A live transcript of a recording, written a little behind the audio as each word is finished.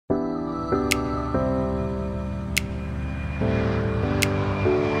Hey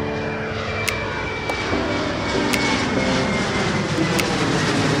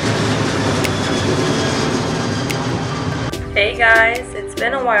guys, it's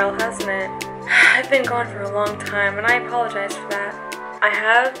been a while, hasn't it? I've been gone for a long time and I apologize for that. I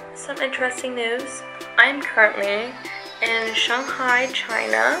have some interesting news. I'm currently in Shanghai,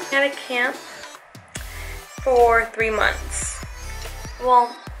 China at a camp for 3 months.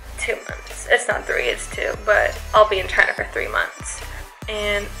 Well, 2 months. It's not 3, it's 2, but I'll be in China for 3 months.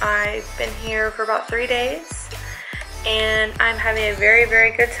 And I've been here for about 3 days and I'm having a very,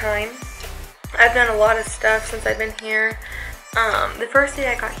 very good time. I've done a lot of stuff since I've been here. The first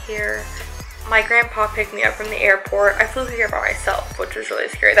day I got here, my grandpa picked me up from the airport. I flew here by myself, which was really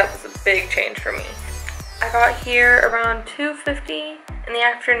scary. That was a big change for me. I got here around 2:50 in the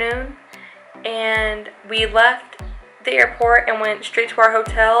afternoon, and we left the airport and went straight to our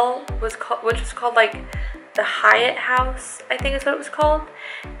hotel, which was called like the Hyatt House, I think is what it was called.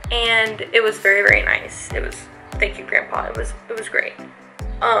 And it was very, very nice. Thank you, Grandpa. It was great.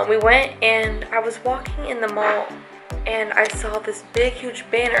 We went and I was walking in the mall and I saw this big huge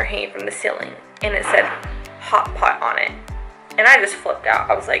banner hanging from the ceiling and it said hot pot on it, and I just flipped out.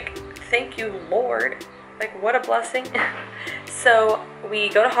 I was like, thank you, Lord, like what a blessing. So we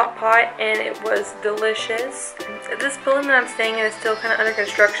go to Hot Pot and it was delicious. This building that I'm staying in is still kind of under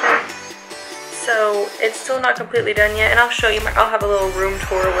construction, so it's still not completely done yet, and I'll show you I'll have a little room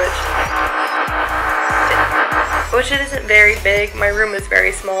tour, which it isn't very big. My room is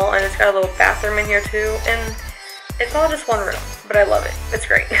very small and it's got a little bathroom in here too, and it's all just one room, but I love it. It's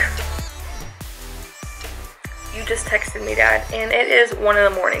great. You just texted me, Dad, and it is 1 in the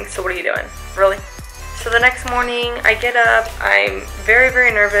morning, so what are you doing? Really? So the next morning, I get up. I'm very,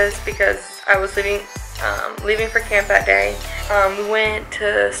 very nervous because I was leaving for camp that day. We went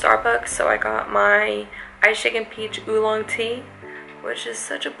to Starbucks, so I got my Ice Shaken Peach Oolong Tea, which is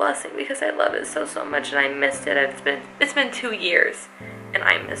such a blessing because I love it so much and I missed it. It's been 2 years and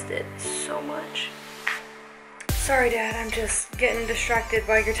I missed it so much. Sorry, Dad, I'm just getting distracted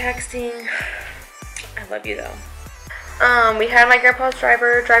while you're texting. I love you though. We had my grandpa's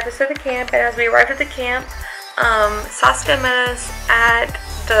driver drive us to the camp, and as we arrived at the camp, Saskia met us at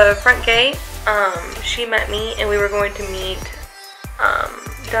the front gate. She met me and we were going to meet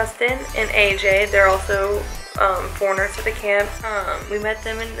Dustin and AJ. They're also foreigners at the camp. We met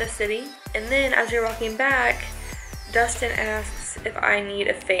them in the city, and then as we were walking back, Dustin asks if I need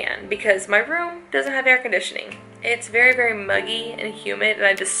a fan because my room doesn't have air conditioning. It's very, very muggy and humid and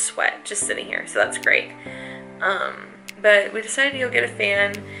I just sweat just sitting here, so that's great. But we decided to go get a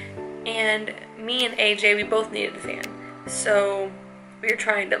fan, and me and AJ, we both needed a fan. So we were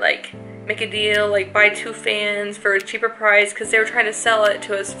trying to like make a deal, like buy 2 fans for a cheaper price because they were trying to sell it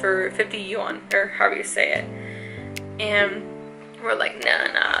to us for 50 yuan, or however you say it. And we're like,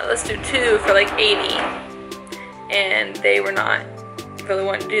 nah, let's do 2 for like 80. And they were not really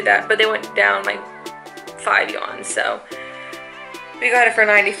wanting to do that, but they went down like 5 yuan, so we got it for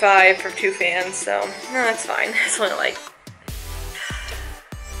 95 for 2 fans, so no, that's fine. It's only like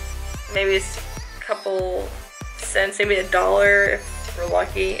maybe it's a couple cents, maybe $1 if we're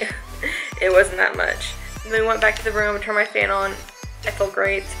lucky. It wasn't that much. And then we went back to the room and turned my fan on. I felt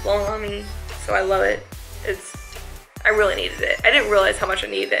great. It's blowing on me, so I love it. I really needed it. I didn't realize how much I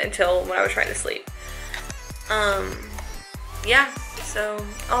needed it until when I was trying to sleep. Yeah, so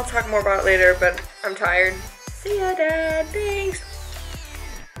I'll talk more about it later, but I'm tired. See ya, Dad. Thanks.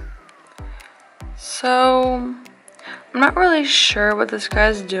 So, I'm not really sure what this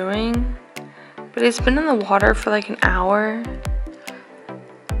guy's doing, but he's been in the water for like an hour.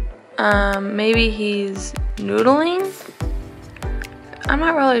 Maybe he's noodling? I'm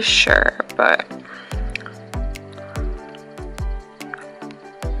not really sure, but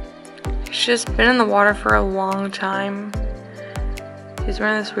he's just been in the water for a long time. He's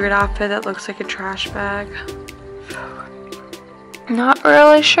wearing this weird outfit that looks like a trash bag. Not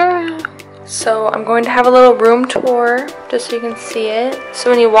really sure. So I'm going to have a little room tour just so you can see it. So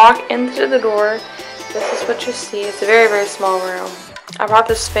when you walk into the door, this is what you see. It's a very, very small room. I bought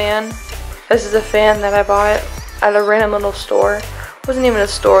this fan. This is a fan that I bought at a random little store. It wasn't even a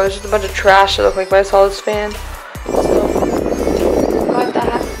store, it was just a bunch of trash that looked like, but I saw this fan. So, got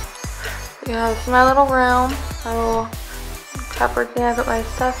that. Yeah, this is my little room. My little cupboard thing I put my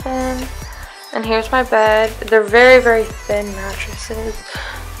stuff in. And here's my bed. They're very, very thin mattresses.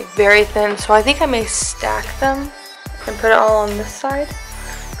 Like very thin, so I think I may stack them and put it all on this side.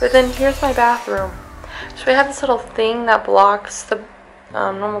 But then here's my bathroom. So we have this little thing that blocks the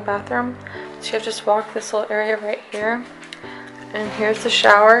normal bathroom. So you have to just walk this little area right here. And here's the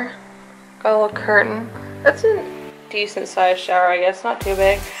shower. Got a little curtain. That's a decent sized shower, I guess, not too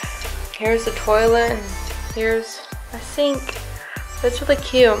big. Here's the toilet, and here's a sink. That's really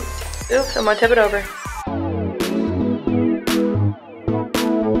cute. Oops, I'm gonna tip it over.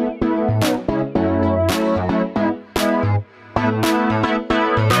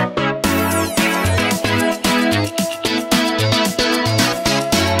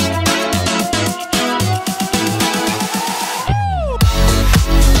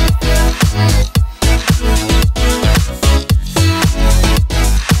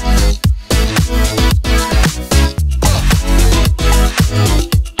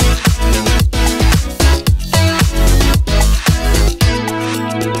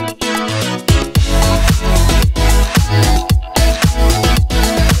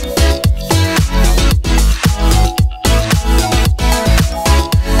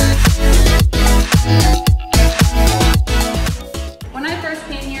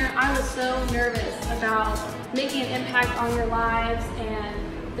 Making an impact on your lives and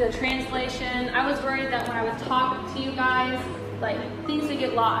the translation. I was worried that when I would talk to you guys, like things would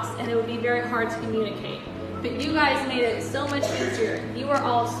get lost and it would be very hard to communicate. But you guys made it so much easier. You are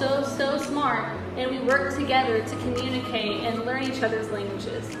all so smart, and we worked together to communicate and learn each other's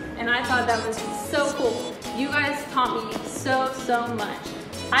languages. And I thought that was so cool. You guys taught me so much.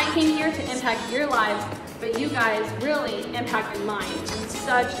 I came here to impact your lives, but you guys really impacted mine in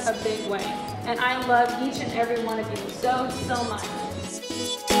such a big way. And I love each and every one of you so much.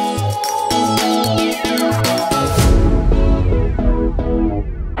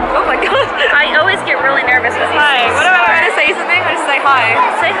 Oh my god. I always get really nervous with these things. What am I going to say something? I just say hi.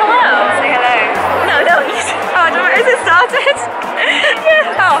 Say hello. Say hello. No. Oh, is it started?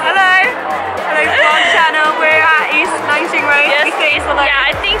 Yeah. Oh, hello. Hello, vlog channel. We're at East Nanjing Road. Yes. Yeah,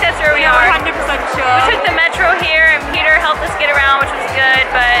 I think that's where we are. We're 100% sure. We took the metro here, and Peter helped us get around, which was good,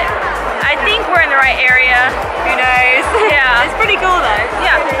 but I think we're in the right area. Who knows? Yeah. It's pretty cool though.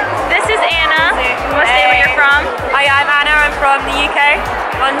 Yeah. This is Anna. What state where you're from? Hi, I'm Anna. I'm from the UK,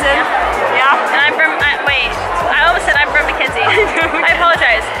 London. Yeah. And I'm from, wait, I almost said I'm from Mackenzie. I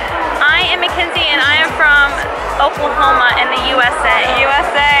apologize. I am Mackenzie, and I am from Oklahoma in the USA.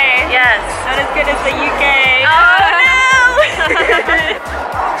 USA. Yes. Not as good as the UK. Oh no!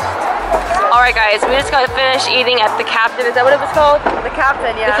 Alright guys, we just got finished eating at the Captain. Is that what it was called? The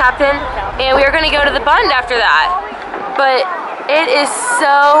Captain, yeah. The Captain. And we are going to go to the Bund after that. But it is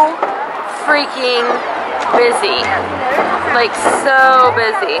so freaking busy. Like so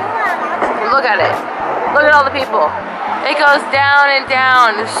busy. Look at it. Look at all the people. It goes down and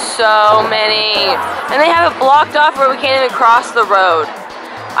down. There's so many. And they have it blocked off where we can't even cross the road.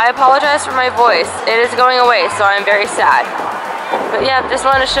 I apologize for my voice. It is going away, so I'm very sad. But yeah, just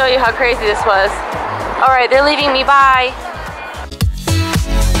wanted to show you how crazy this was. Alright, they're leaving me. Bye.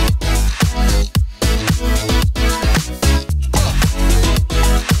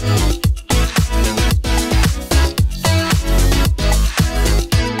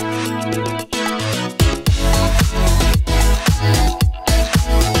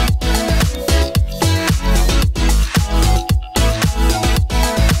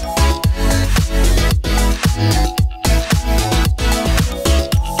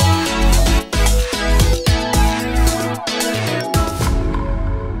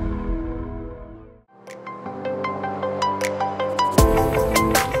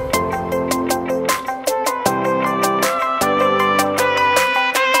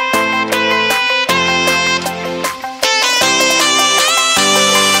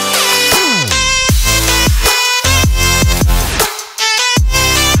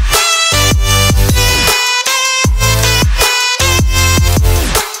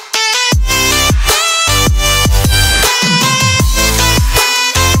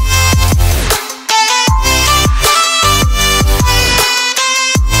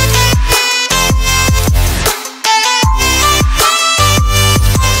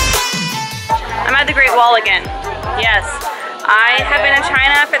 Again. Yes, I have been in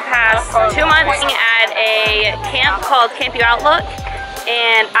China for the past 2 months at a camp called Camp You Outlook,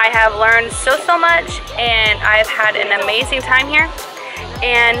 and I have learned so much, and I've had an amazing time here.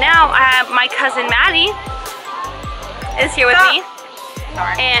 And now I have my cousin Maddie is here with me,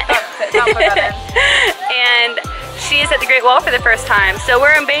 and and she is at the Great Wall for the first time. So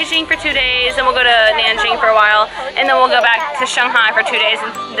we're in Beijing for 2 days, and we'll go to Nanjing for a while, and then we'll go back to Shanghai for 2 days,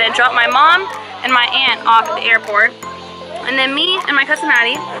 and then drop my mom and my aunt off at the airport. And then me and my cousin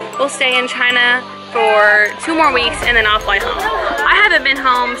Maddie will stay in China for 2 more weeks, and then I'll fly home. I haven't been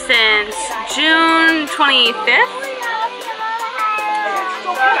home since June 25th.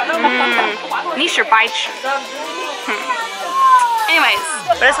 Anyways,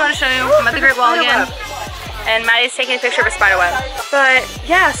 but I just want to show you I'm at the Great Wall again. And Maddie's taking a picture of a spider web. But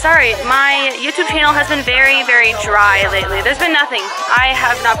yeah, sorry, my YouTube channel has been very, very dry lately. There's been nothing. I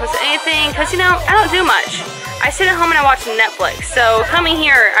have not posted anything because, you know, I don't do much. I sit at home and I watch Netflix. So coming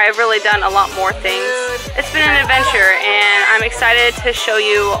here, I've really done a lot more things. It's been an adventure and I'm excited to show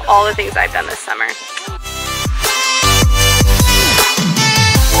you all the things I've done this summer.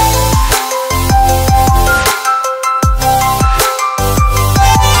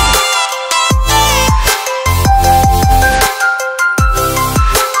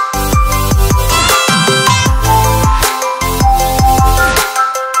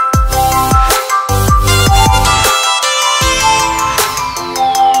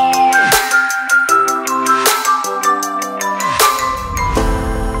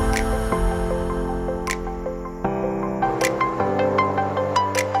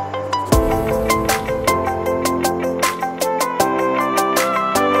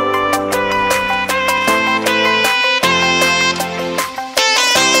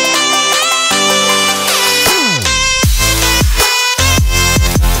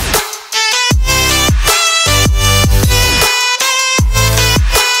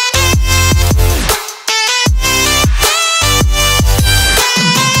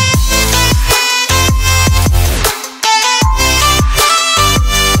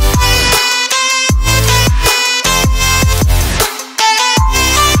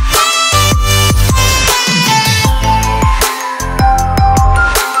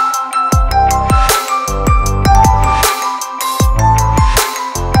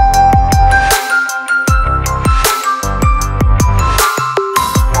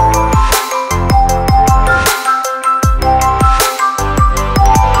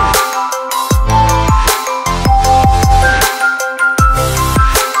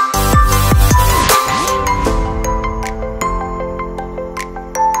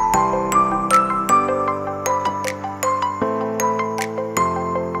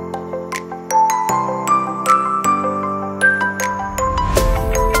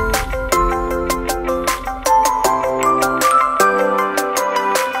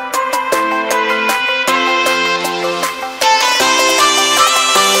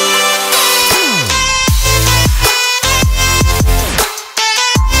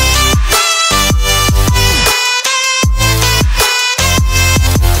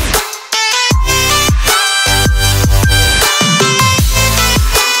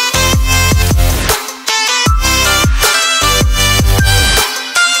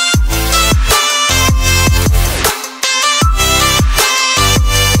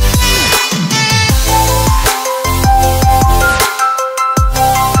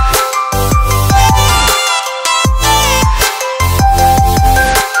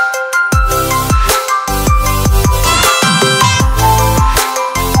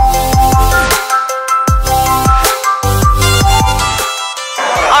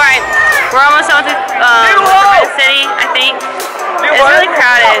 City, I think. It's really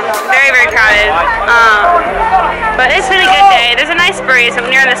crowded, very, very crowded. But it's been a good day. There's a nice breeze, but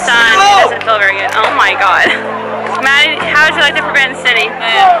when you're in the sun, it doesn't feel very good. Oh my god. Maddie, how would you like the Forbidden City?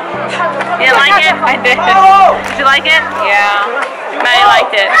 You didn't like it? I did. Did you like it? Yeah. Maddie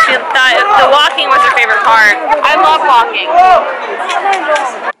liked it. She thought the walking was her favorite part. I love walking.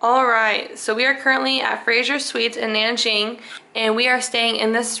 Alright, so we are currently at Fraser Suites in Nanjing, and we are staying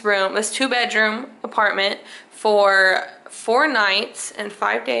in this room, this 2-bedroom apartment, for 4 nights and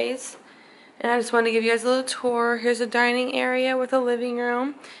 5 days. And I just wanted to give you guys a little tour. Here's a dining area with a living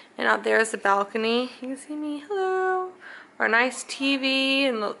room, and out there is the balcony. You can see me, hello. Our nice TV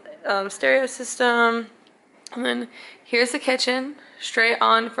and the stereo system. And then here's the kitchen, straight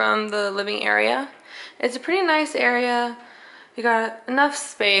on from the living area. It's a pretty nice area. You got enough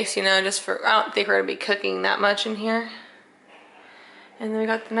space, you know, just for, I don't think we're gonna be cooking that much in here. And then we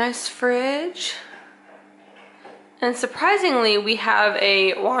got the nice fridge. And surprisingly, we have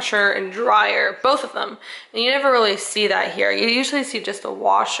a washer and dryer, both of them. And you never really see that here. You usually see just a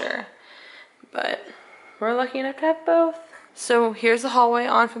washer. But we're lucky enough to have both. So here's the hallway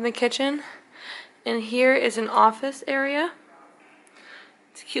on from the kitchen. And here is an office area.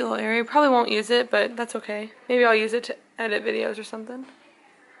 It's a cute little area. Probably won't use it, but that's okay. Maybe I'll use it to edit videos or something.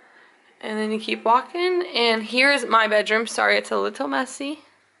 And then you keep walking. And here's my bedroom. Sorry, it's a little messy.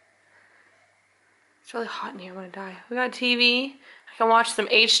 It's really hot in here. I'm gonna die. We got TV. I can watch some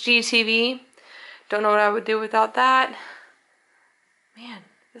HD TV. Don't know what I would do without that. Man,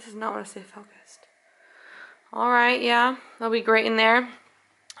 this is not want to stay focused. Alright, yeah. That'll be great in there.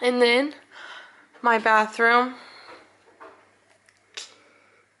 And then my bathroom.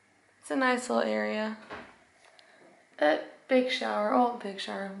 It's a nice little area. Big shower. Oh, big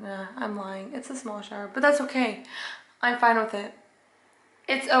shower. Nah, I'm lying. It's a small shower, but that's okay. I'm fine with it.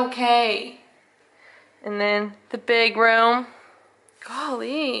 It's okay. And then the big room.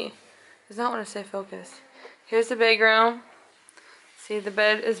 Golly. Does not want to stay focused. Here's the big room. See, the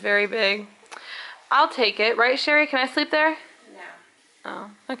bed is very big. I'll take it. Right, Sherry? Can I sleep there? No.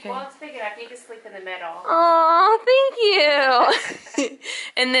 Oh, okay. Well, it's big enough. You can sleep in the middle. Oh, thank you.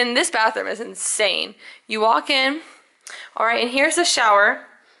 And then this bathroom is insane. You walk in. All right, and here's the shower.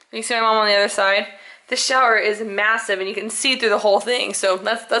 You can see my mom on the other side. The shower is massive, and you can see through the whole thing, so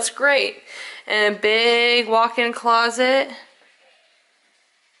that's great. And a big walk-in closet.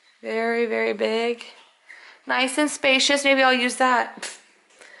 Very, very big. Nice and spacious. Maybe I'll use that.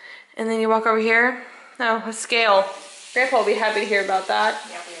 And then you walk over here. Oh, a scale. Grandpa will be happy to hear about that.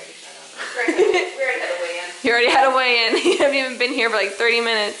 Yeah, we already had a weigh-in. You already had a weigh-in. You haven't even been here for like 30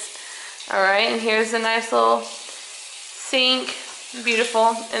 minutes. All right, and here's a nice little sink.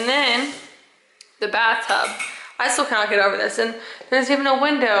 Beautiful. And then the bathtub. I still cannot get over this. And there's even a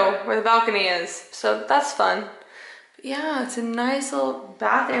window where the balcony is. So that's fun. But yeah, it's a nice little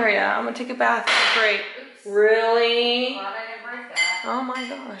bath area. I'm gonna take a bath. It's great. Really? Glad I didn't break that. Oh my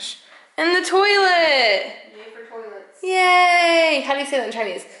gosh. And the toilet. Made for toilets. Yay! How do you say that in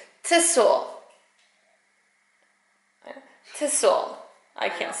Chinese? Tissel. Tissel. I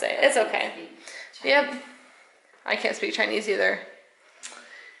can't say it. It's okay. Yep. I can't speak Chinese either.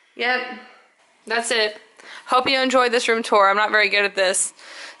 Yep. That's it. Hope you enjoyed this room tour. I'm not very good at this.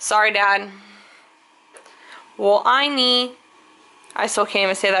 Sorry, Dad. Well, I still can't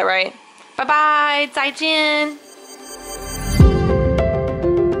even say that right. Bye-bye. 再见.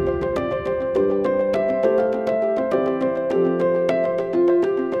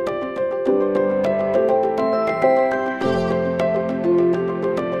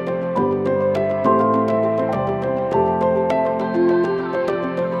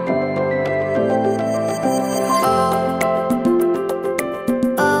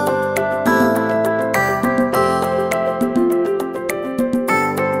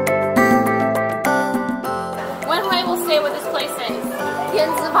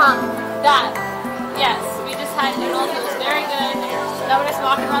 That, yes, we just had noodles. It was very good. Now we're just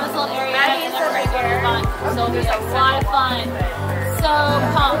walking around this little area and then we're going to go to lunch. So it'll be a lot of fun. So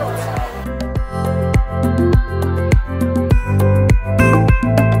pumped.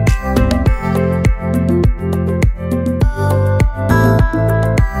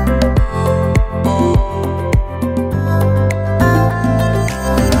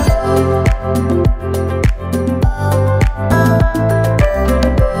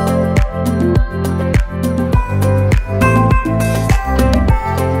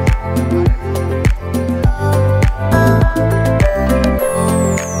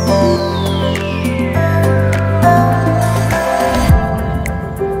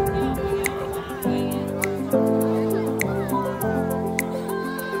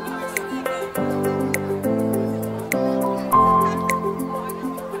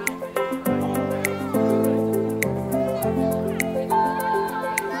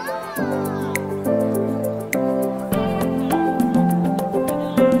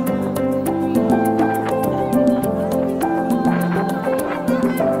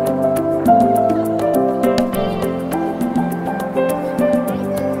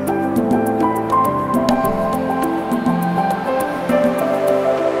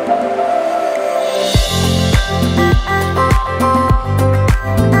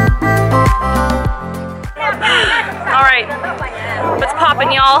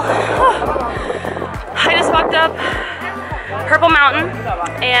 Y'all, I just walked up Purple Mountain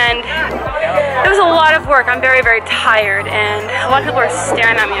and it was a lot of work. I'm very, very tired and a lot of people are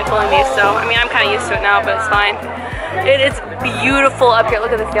staring at me and pulling me, so I mean I'm kind of used to it now, but it's fine. It is beautiful up here.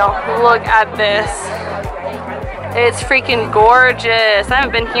 Look at this, y'all. Look at this. It's freaking gorgeous. I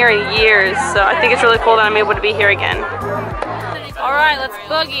haven't been here in years, so I think it's really cool that I'm able to be here again. All right, let's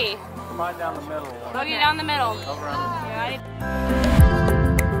boogie. Come on down the middle. Boogie down the middle.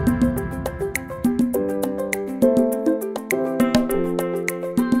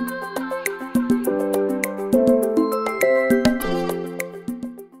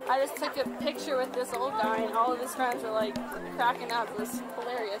 Picture with this old guy and all of his friends were like cracking up. It was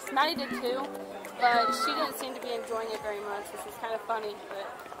hilarious. Maddie did too, but she didn't seem to be enjoying it very much, which was kind of funny. But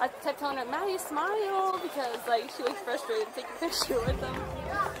I kept telling her, Maddie, smile, because like she looked frustrated to take a picture with them.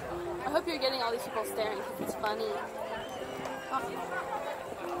 I hope you're getting all these people staring because it's funny.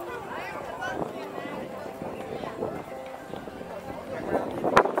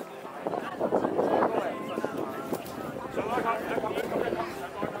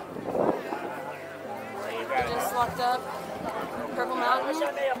 I just walked up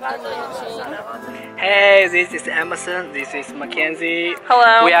Hey, this is Emerson. This is Mackenzie.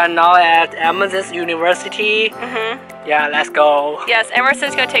 Hello. We are now at Emerson's University. Yeah, let's go. Yes,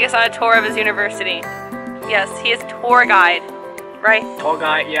 Emerson's going to take us on a tour of his university. Yes, he is tour guide, right? Tour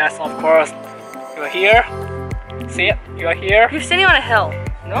guide, yes, of course. You're here. See it? You're here. You're sitting on a hill.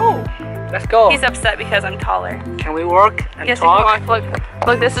 No. Let's go. He's upset because I'm taller. Can we walk and Yes, talk? we can walk.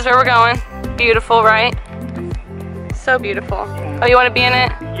 Look, this is where we're going. Beautiful, right? So beautiful. Oh, you want to be in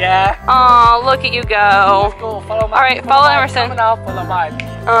it? Yeah. Oh, look at you go. Let's go. Follow my. All right, follow Emerson. Coming out, follow mine.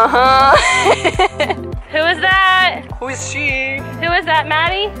 Who is that? Who is she? Who is that,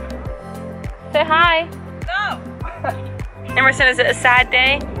 Maddie? Say hi. No. Emerson, is it a sad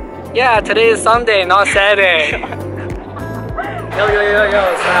day? Yeah, today is Sunday, not Saturday. Yo.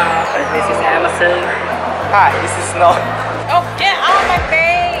 This is Emerson. Hi, this is Snow. Oh, get out of my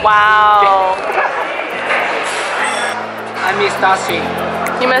face! Wow. I miss Dusty.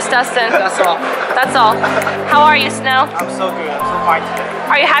 You miss Dustin. That's all. That's all. How are you, Snow? I'm so good. I'm so fine today.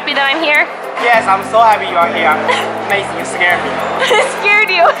 Are you happy that I'm here? Yes, I'm so happy you are here. Amazing. You scared me. It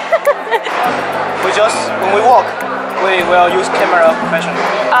scared you. When we walk, we will use camera professionally.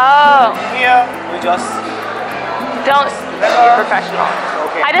 Oh. Here, we just. Don't be professional.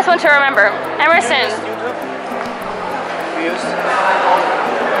 Okay. I just want to remember. Emerson, YouTube. We use.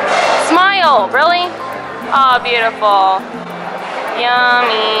 smile. Really? Oh, beautiful.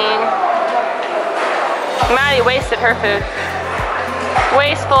 Yummy. Maddie wasted her food.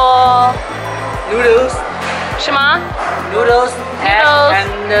 Wasteful. Noodles. Shema? Noodles. Egg Noodles.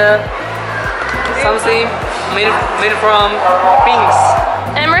 and something made from beans.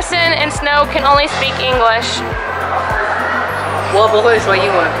 Emerson and Snow can only speak English. 我不会说英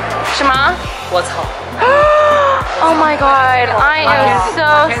文。什么？我操。Oh my god, I am so...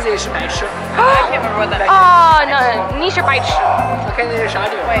 Mackenzie 是白痴。 I can't remember what that is. Oh, no, 你是白痴。 Mackenzie 是傻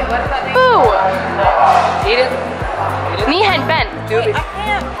屌。 Wait, what is that name? Boo! Eden. 你很笨。 Stupid.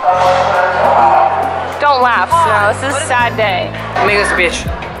 Don't laugh, Snow. This is a sad day. Make a speech.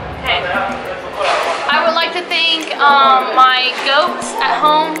 Okay. I would like to thank my goats at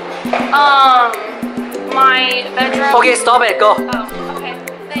home, my bedroom. Okay, stop it. Go. Oh, okay.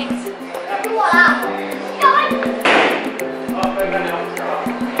 Thanks.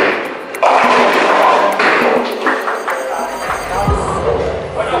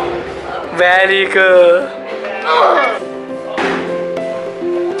 Very good.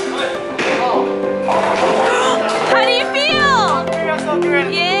 How do you feel? You're so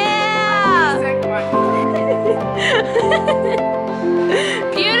good. Yeah.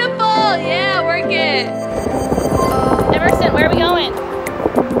 Beautiful. Yeah, work it. Emerson, where are we going?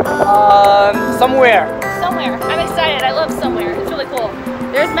 Somewhere. Somewhere. I'm excited. I love somewhere. It's really cool.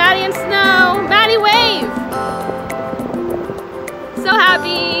 There's Maddie and Snow. Maddie, wave. So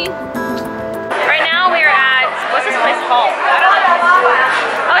happy. Right now we are at, what's this place called?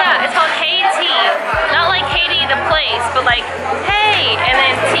 Oh yeah, it's called Hey Tea. Not like Haiti the place, but like hey and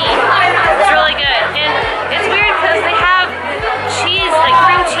then tea. It's really good. And it's weird because they have cheese, like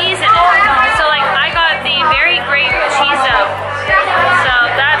cream cheese in it. So like I got the very great cheese dough. So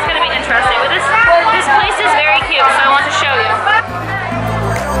that's gonna be interesting. But this place is very cute, so I want to show you.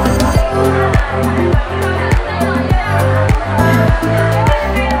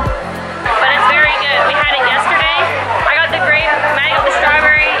 But it's very good. We had it yesterday. I got the grape, Maddie got the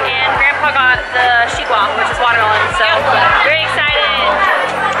strawberry, and Grandpa got the shikwa, which is watermelon. So very excited.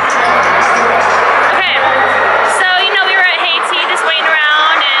 Okay, so you know we were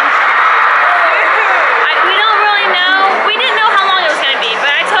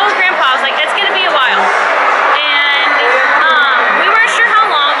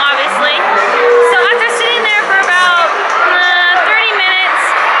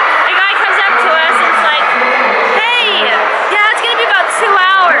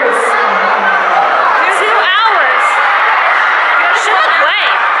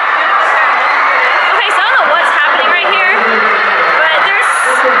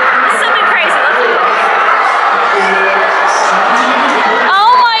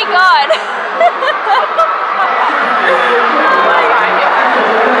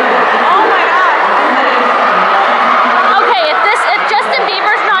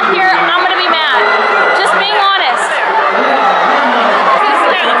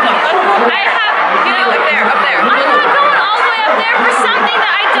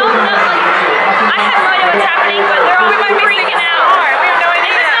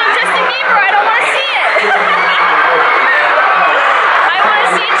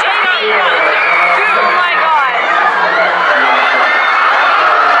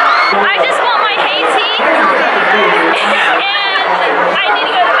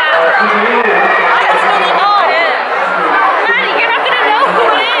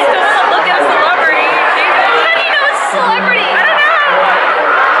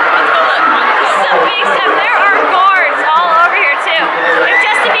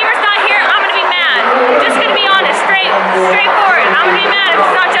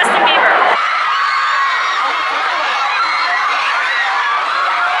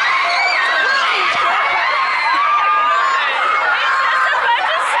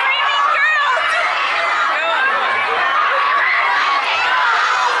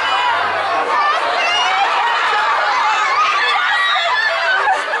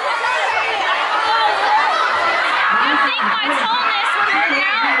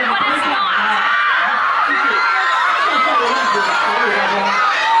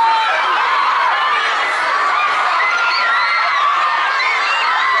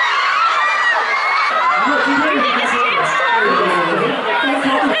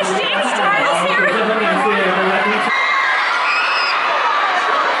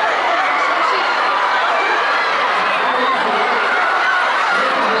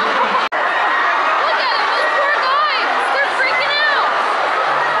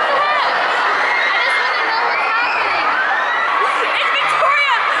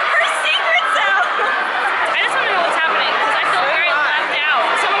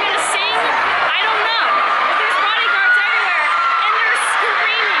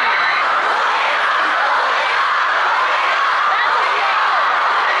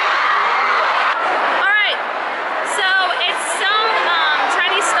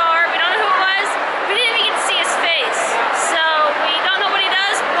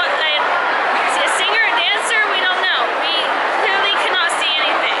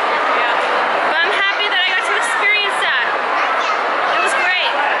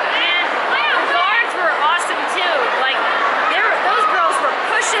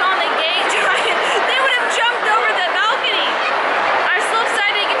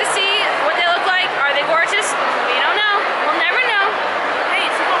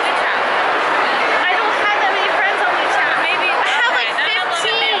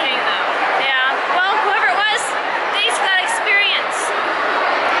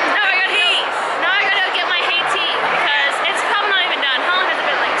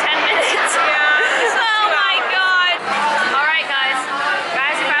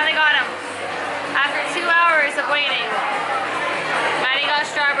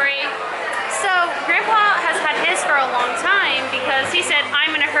a long time because he said,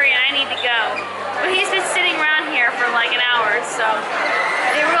 I'm in a hurry and I need to go. But he's been sitting around here for like an hour, so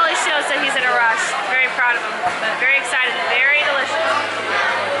it really shows that he's in a rush. Very proud of him, but very excited, very delicious. What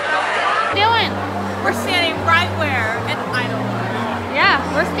are you doing? We're standing right where? And I don't know. Yeah,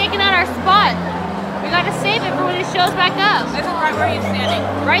 we're staking out our spot. We gotta save it for when it shows back up. This is right where you're standing.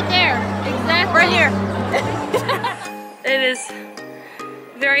 Right there, exactly. Right here. It is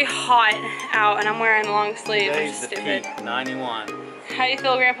very hot out and I'm wearing long sleeves, which is Today's the stupid. peak, 91. How do you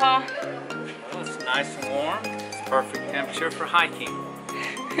feel, Grandpa? Well, it's nice and warm. It's perfect temperature for hiking.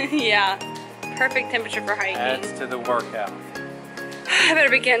 Yeah, perfect temperature for hiking. Adds to the workout. I better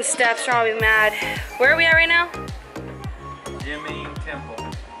begin steps or I'll be mad. Where are we at right now? Jimmy Temple.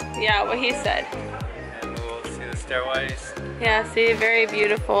 Yeah, what he said. And we'll see the stairways. Yeah, see, very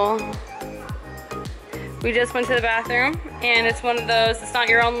beautiful. We just went to the bathroom and it's one of those, it's not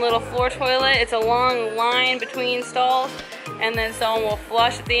your own little floor toilet, it's a long line between stalls and then someone will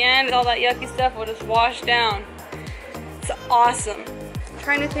flush at the end and all that yucky stuff will just wash down. It's awesome.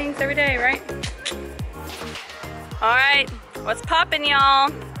 Try new things every day, right? Alright, what's poppin', y'all?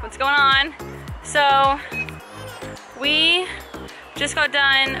 What's going on? So, we just got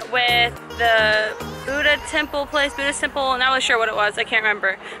done with the Buddhist temple, I'm not really sure what it was, I can't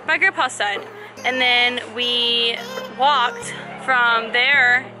remember. My grandpa's side. And then we walked from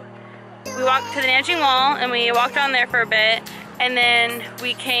there, we walked to the Nanjing Wall and we walked on there for a bit. And then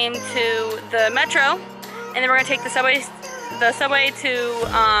we came to the metro and then we're gonna take the subway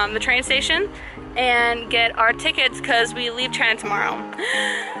to the train station and get our tickets because we leave China tomorrow.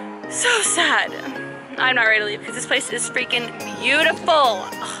 So sad. I'm not ready to leave because this place is freaking beautiful.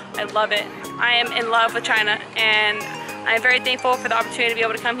 Oh, I love it. I am in love with China and I'm very thankful for the opportunity to be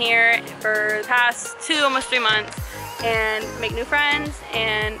able to come here for the past almost 3 months and make new friends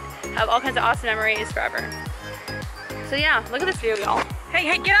and have all kinds of awesome memories forever. So yeah, look at this view, y'all. Hey,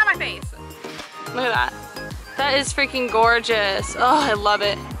 get out of my face. Look at that. That is freaking gorgeous. Oh, I love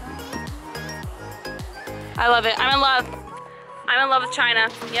it. I love it. I'm in love. I'm in love with China.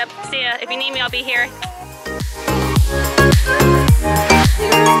 Yep, see ya. If you need me, I'll be here.